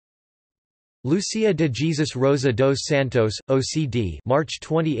Lúcia de Jesus Rosa dos Santos, OCD, March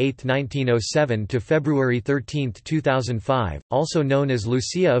 28, 1907 to February 13, 2005, also known as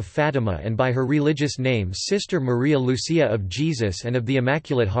Lúcia of Fátima and by her religious name Sister Maria Lúcia of Jesus and of the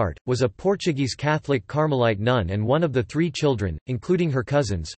Immaculate Heart, was a Portuguese Catholic Carmelite nun and one of the three children, including her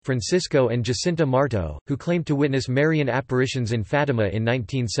cousins, Francisco and Jacinta Marto, who claimed to witness Marian apparitions in Fátima in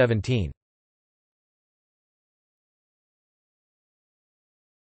 1917.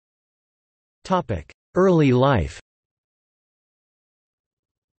 Early life.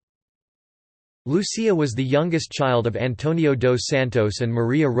 Lúcia was the youngest child of Antonio dos Santos and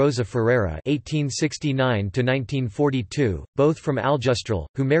Maria Rosa Ferreira (1869–1942), both from Aljustrel,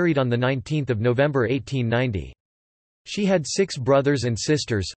 who married on 19 November 1890. She had 6 brothers and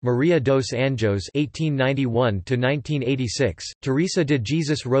sisters: Maria dos Anjos (1891–1986), Teresa de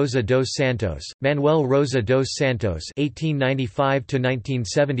Jesus Rosa dos Santos, Manuel Rosa dos Santos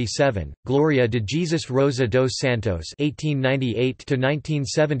 (1895–1977), Gloria de Jesus Rosa dos Santos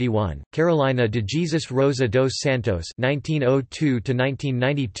 (1898–1971), Carolina de Jesus Rosa dos Santos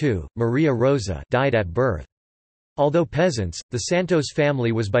 (1902–1992), Maria Rosa died at birth. Although peasants, the Santos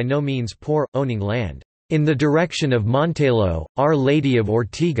family was by no means poor, owning land in the direction of Montelo, Our Lady of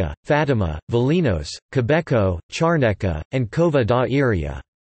Ortiga, Fátima, Valinos, Quebeco, Charneca, and Cova da Iria.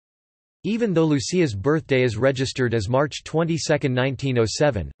 Even though Lucia's birthday is registered as March 22,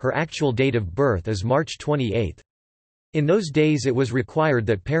 1907, her actual date of birth is March 28. In those days it was required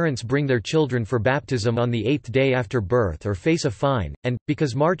that parents bring their children for baptism on the 8th day after birth or face a fine, and,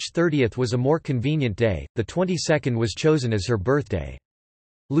 because March 30 was a more convenient day, the 22nd was chosen as her birthday.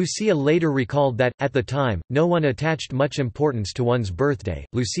 Lúcia later recalled that, at the time, no one attached much importance to one's birthday.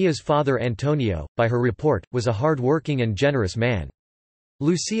 Lucia's father Antonio, by her report, was a hard-working and generous man.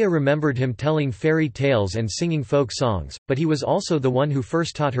 Lúcia remembered him telling fairy tales and singing folk songs, but he was also the one who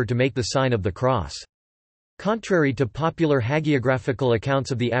first taught her to make the sign of the cross. Contrary to popular hagiographical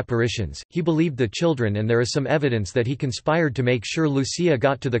accounts of the apparitions, he believed the children, and there is some evidence that he conspired to make sure Lúcia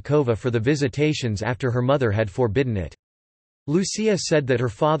got to the cova for the visitations after her mother had forbidden it. Lúcia said that her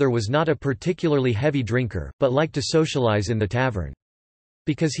father was not a particularly heavy drinker, but liked to socialize in the tavern.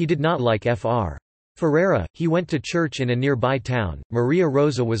 Because he did not like Fr. Ferreira, he went to church in a nearby town. Maria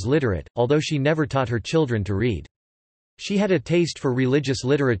Rosa was literate, although she never taught her children to read. She had a taste for religious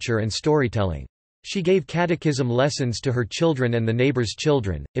literature and storytelling. She gave catechism lessons to her children and the neighbors'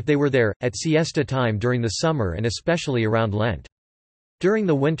 children, if they were there, at siesta time during the summer and especially around Lent. During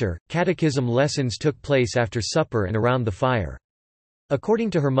the winter, catechism lessons took place after supper and around the fire. According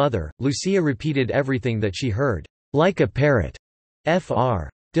to her mother, Lúcia repeated everything that she heard, like a parrot. Fr.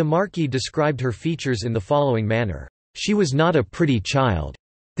 de Marquis described her features in the following manner. She was not a pretty child.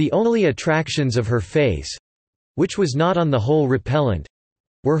 The only attractions of her face, which was not on the whole repellent,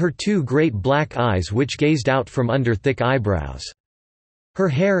 were her 2 great black eyes which gazed out from under thick eyebrows. Her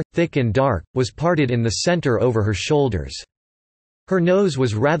hair, thick and dark, was parted in the center over her shoulders. Her nose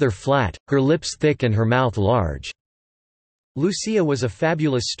was rather flat, her lips thick and her mouth large. Lúcia was a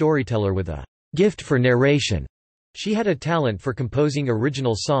fabulous storyteller with a gift for narration. She had a talent for composing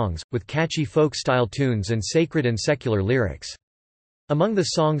original songs, with catchy folk-style tunes and sacred and secular lyrics. Among the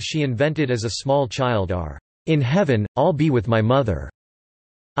songs she invented as a small child are, "In Heaven, I'll Be With My Mother",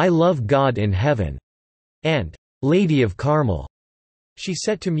 "I Love God in Heaven", and "Lady of Carmel". She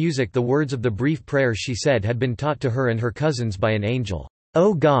set to music the words of the brief prayers she said had been taught to her and her cousins by an angel.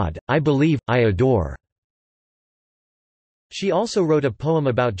 "O God, I believe, I adore." She also wrote a poem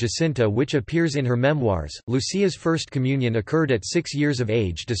about Jacinta which appears in her memoirs. Lucia's first communion occurred at 6 years of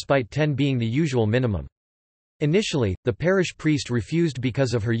age despite 10 being the usual minimum. Initially, the parish priest refused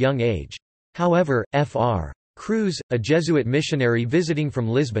because of her young age. However, Fr. Cruz, a Jesuit missionary visiting from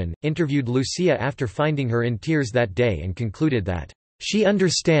Lisbon, interviewed Lúcia after finding her in tears that day and concluded that she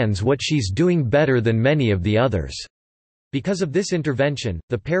understands what she's doing better than many of the others. Because of this intervention,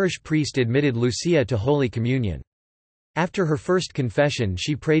 the parish priest admitted Lúcia to Holy Communion. After her first confession,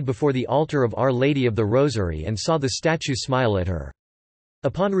 she prayed before the altar of Our Lady of the Rosary and saw the statue smile at her.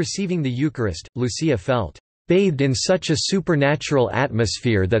 Upon receiving the Eucharist, Lúcia felt bathed in such a supernatural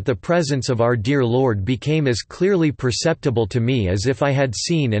atmosphere that the presence of our dear Lord became as clearly perceptible to me as if I had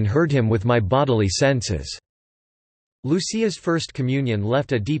seen and heard him with my bodily senses. Lucia's first communion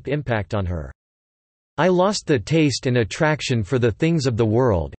left a deep impact on her. I lost the taste and attraction for the things of the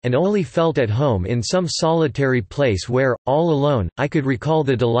world, and only felt at home in some solitary place where, all alone, I could recall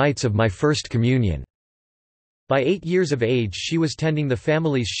the delights of my first communion. By 8 years of age she was tending the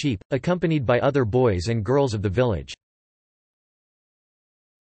family's sheep, accompanied by other boys and girls of the village.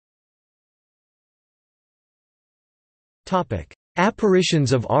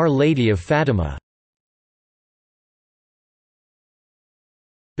 Apparitions of Our Lady of Fatima.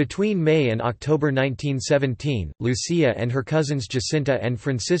 Between May and October 1917, Lucia and her cousins Jacinta and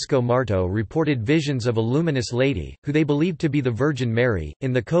Francisco Marto reported visions of a luminous lady, who they believed to be the Virgin Mary,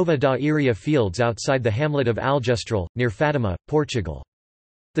 in the Cova da Iria fields outside the hamlet of Aljustrel, near Fatima, Portugal.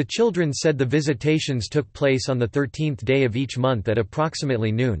 The children said the visitations took place on the 13th day of each month at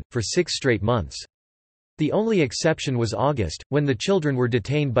approximately noon, for 6 straight months. The only exception was August, when the children were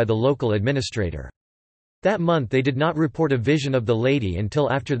detained by the local administrator. That month they did not report a vision of the lady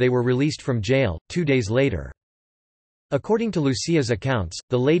until after they were released from jail, 2 days later. According to Lucia's accounts,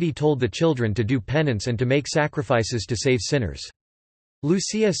 the lady told the children to do penance and to make sacrifices to save sinners.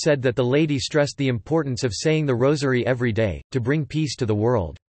 Lucia said that the lady stressed the importance of saying the rosary every day, to bring peace to the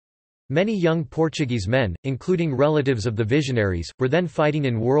world. Many young Portuguese men, including relatives of the visionaries, were then fighting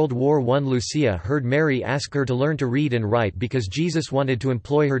in World War I. Lucia heard Mary ask her to learn to read and write because Jesus wanted to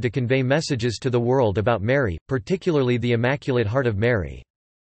employ her to convey messages to the world about Mary, particularly the Immaculate Heart of Mary.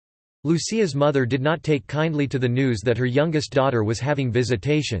 Lucia's mother did not take kindly to the news that her youngest daughter was having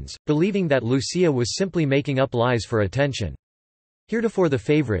visitations, believing that Lucia was simply making up lies for attention. Heretofore the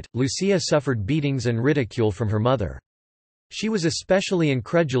favorite, Lucia suffered beatings and ridicule from her mother. She was especially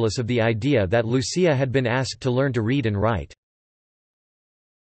incredulous of the idea that Lucia had been asked to learn to read and write.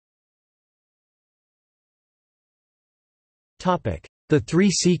 The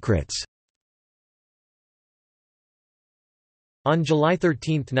Three Secrets. On July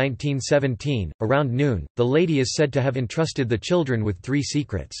 13, 1917, around noon, the lady is said to have entrusted the children with 3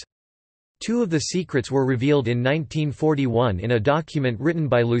 secrets. 2 of the secrets were revealed in 1941 in a document written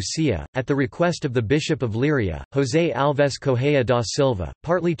by Lucia, at the request of the Bishop of Leiria, José Alves Correia da Silva,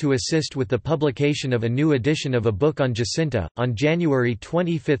 partly to assist with the publication of a new edition of a book on Jacinta. On January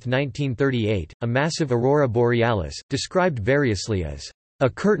 25, 1938, a massive aurora borealis, described variously as a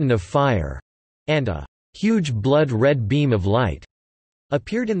curtain of fire and a huge blood-red beam of light,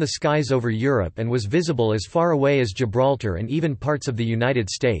 appeared in the skies over Europe and was visible as far away as Gibraltar and even parts of the United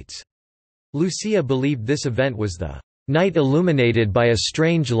States. Lucia believed this event was the night illuminated by a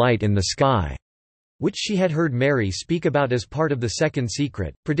strange light in the sky, which she had heard Mary speak about as part of the second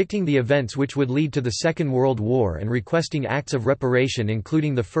secret, predicting the events which would lead to the Second World War and requesting acts of reparation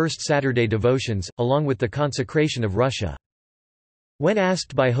including the First Saturday devotions, along with the consecration of Russia. When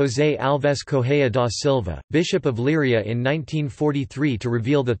asked by José Alves Correia da Silva, Bishop of Leiria in 1943 to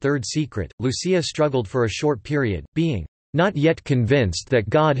reveal the third secret, Lucia struggled for a short period, being not yet convinced that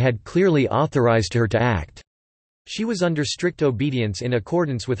God had clearly authorized her to act. She was under strict obedience in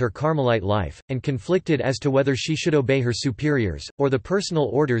accordance with her Carmelite life, and conflicted as to whether she should obey her superiors, or the personal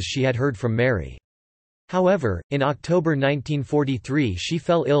orders she had heard from Mary. However, in October 1943 she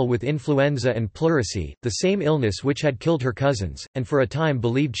fell ill with influenza and pleurisy, the same illness which had killed her cousins, and for a time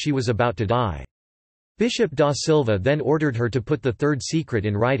believed she was about to die. Bishop da Silva then ordered her to put the third secret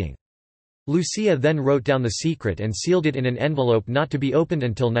in writing. Lucia then wrote down the secret and sealed it in an envelope not to be opened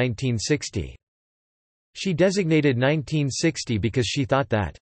until 1960. She designated 1960 because she thought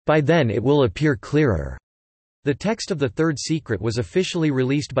that, "by then it will appear clearer." The text of the third secret was officially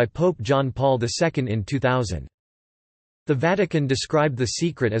released by Pope John Paul II in 2000. The Vatican described the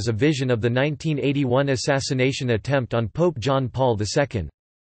secret as a vision of the 1981 assassination attempt on Pope John Paul II.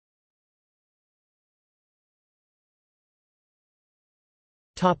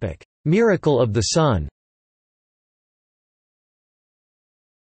 Miracle of the Sun.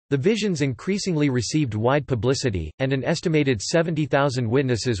 The visions increasingly received wide publicity, and an estimated 70,000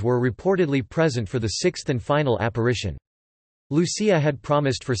 witnesses were reportedly present for the sixth and final apparition. Lucia had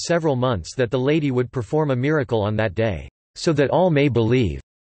promised for several months that the lady would perform a miracle on that day, so that all may believe.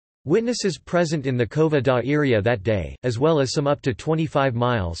 Witnesses present in the Cova da Iria that day, as well as some up to 25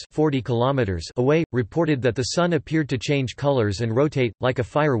 miles 40 kilometers away, reported that the sun appeared to change colors and rotate, like a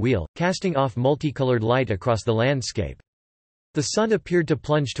fire wheel, casting off multicolored light across the landscape. The sun appeared to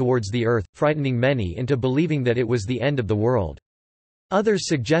plunge towards the earth, frightening many into believing that it was the end of the world. Others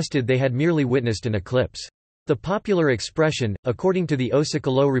suggested they had merely witnessed an eclipse. The popular expression, according to the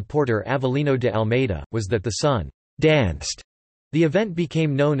Ocicalo reporter Avelino de Almeida, was that the sun danced. The event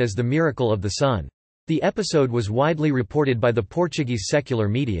became known as the Miracle of the Sun. The episode was widely reported by the Portuguese secular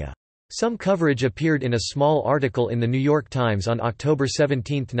media. Some coverage appeared in a small article in the New York Times on October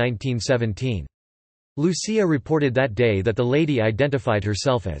 17, 1917. Lucia reported that day that the lady identified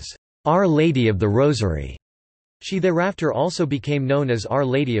herself as Our Lady of the Rosary. She thereafter also became known as Our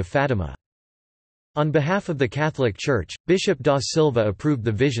Lady of Fatima. On behalf of the Catholic Church, Bishop da Silva approved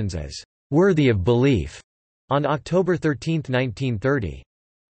the visions as worthy of belief on October 13, 1930.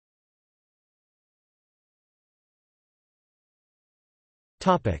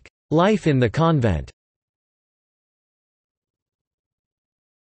 Life in the convent.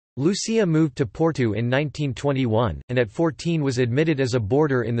 Lúcia moved to Porto in 1921, and at 14 was admitted as a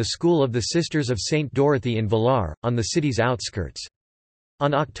boarder in the School of the Sisters of St. Dorothy in Vilar, on the city's outskirts.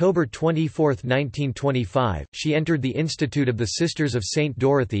 On October 24, 1925, she entered the Institute of the Sisters of St.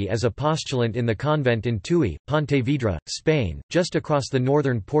 Dorothy as a postulant in the convent in Tui, Pontevedra, Spain, just across the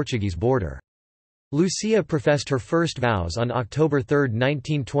northern Portuguese border. Lúcia professed her first vows on October 3,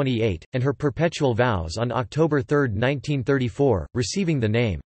 1928, and her perpetual vows on October 3, 1934, receiving the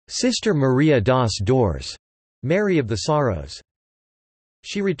name, Sister Maria das Dores, Mary of the Sorrows.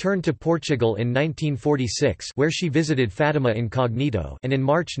 She returned to Portugal in 1946, where she visited Fátima incognito, and in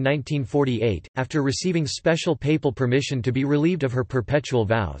March 1948, after receiving special papal permission to be relieved of her perpetual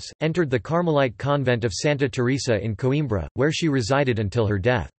vows, entered the Carmelite convent of Santa Teresa in Coimbra, where she resided until her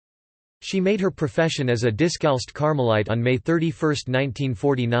death. She made her profession as a Discalced Carmelite on May 31,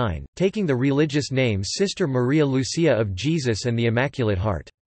 1949, taking the religious name Sister Maria Lúcia of Jesus and the Immaculate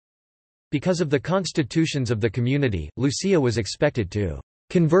Heart. Because of the constitutions of the community, Lúcia was expected to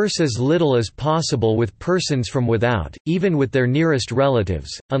converse as little as possible with persons from without, even with their nearest relatives,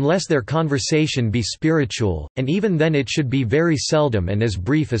 unless their conversation be spiritual, and even then it should be very seldom and as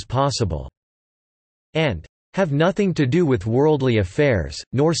brief as possible, and have nothing to do with worldly affairs,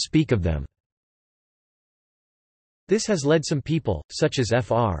 nor speak of them. This has led some people, such as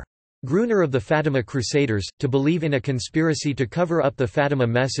Fr. Gruner of the Fatima Crusaders, to believe in a conspiracy to cover up the Fatima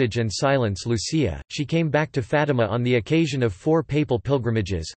message and silence Lúcia. She came back to Fatima on the occasion of 4 papal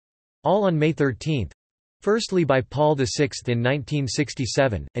pilgrimages—all on May 13. Firstly by Paul VI in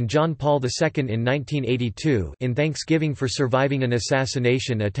 1967, and John Paul II in 1982 in thanksgiving for surviving an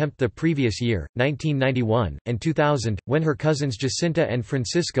assassination attempt the previous year, 1991, and 2000, when her cousins Jacinta and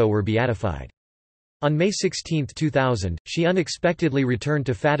Francisco were beatified. On May 16, 2000, she unexpectedly returned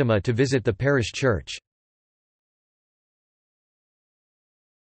to Fátima to visit the parish church.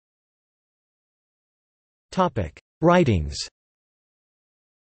 Writings.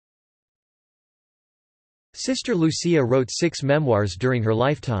 Sister Lúcia wrote 6 memoirs during her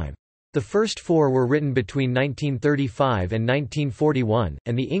lifetime. The first 4 were written between 1935 and 1941,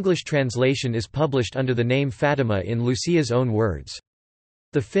 and the English translation is published under the name Fátima in Lucia's own words.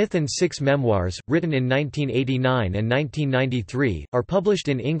 The 5th and 6th memoirs, written in 1989 and 1993, are published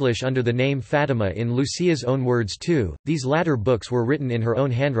in English under the name Fátima in Lucia's own words too. These latter books were written in her own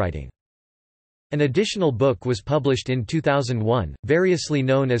handwriting. An additional book was published in 2001, variously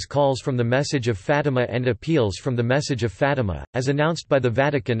known as Calls from the Message of Fátima and Appeals from the Message of Fátima, as announced by the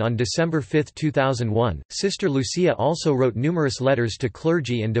Vatican on December 5, 2001. Sister Lúcia also wrote numerous letters to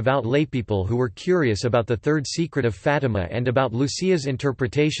clergy and devout laypeople who were curious about the third secret of Fátima and about Lucia's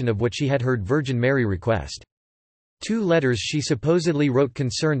interpretation of what she had heard Virgin Mary request. 2 letters she supposedly wrote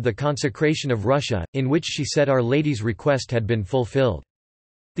concerned the consecration of Russia, in which she said Our Lady's request had been fulfilled.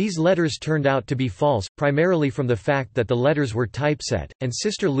 These letters turned out to be false, primarily from the fact that the letters were typeset, and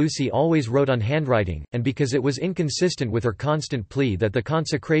Sister Lucy always wrote on handwriting, and because it was inconsistent with her constant plea that the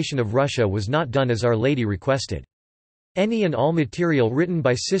consecration of Russia was not done as Our Lady requested. Any and all material written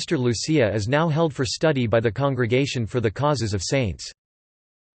by Sister Lúcia is now held for study by the Congregation for the Causes of Saints.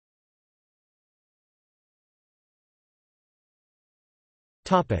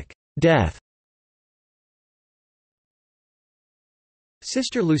 Death.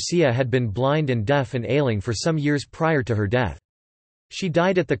 Sister Lúcia had been blind and deaf and ailing for some years prior to her death. She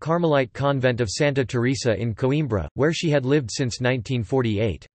died at the Carmelite convent of Santa Teresa in Coimbra, where she had lived since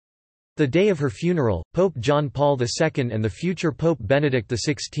 1948. The day of her funeral, Pope John Paul II and the future Pope Benedict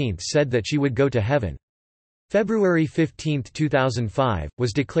XVI said that she would go to heaven. February 15, 2005,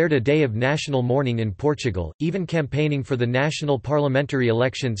 was declared a day of national mourning in Portugal. Even campaigning for the national parliamentary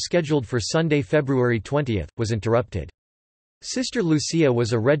election scheduled for Sunday, February 20, was interrupted. Sister Lúcia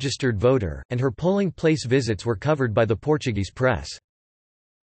was a registered voter, and her polling place visits were covered by the Portuguese press.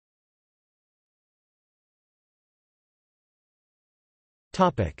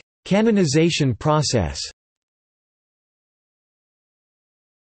 Canonization process.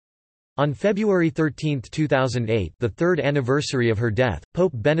 On February 13, 2008, the third anniversary of her death,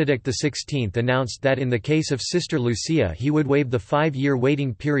 Pope Benedict XVI announced that in the case of Sister Lúcia he would waive the 5-year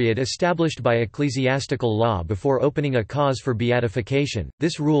waiting period established by ecclesiastical law before opening a cause for beatification.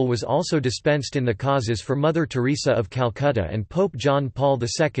 This rule was also dispensed in the causes for Mother Teresa of Calcutta and Pope John Paul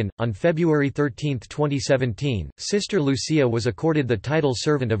II. On February 13, 2017, Sister Lúcia was accorded the title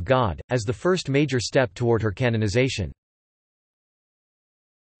Servant of God, as the first major step toward her canonization.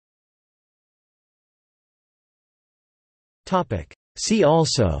 See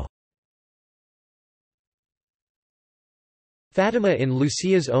also: Fatima in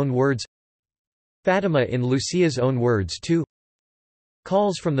Lucia's own words. Fatima in Lucia's own words too.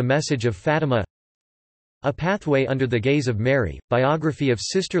 Calls from the Message of Fatima. A Pathway Under the Gaze of Mary, biography of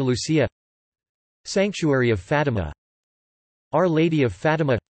Sister Lucia. Sanctuary of Fatima. Our Lady of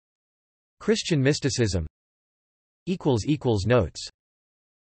Fatima. Christian mysticism. Notes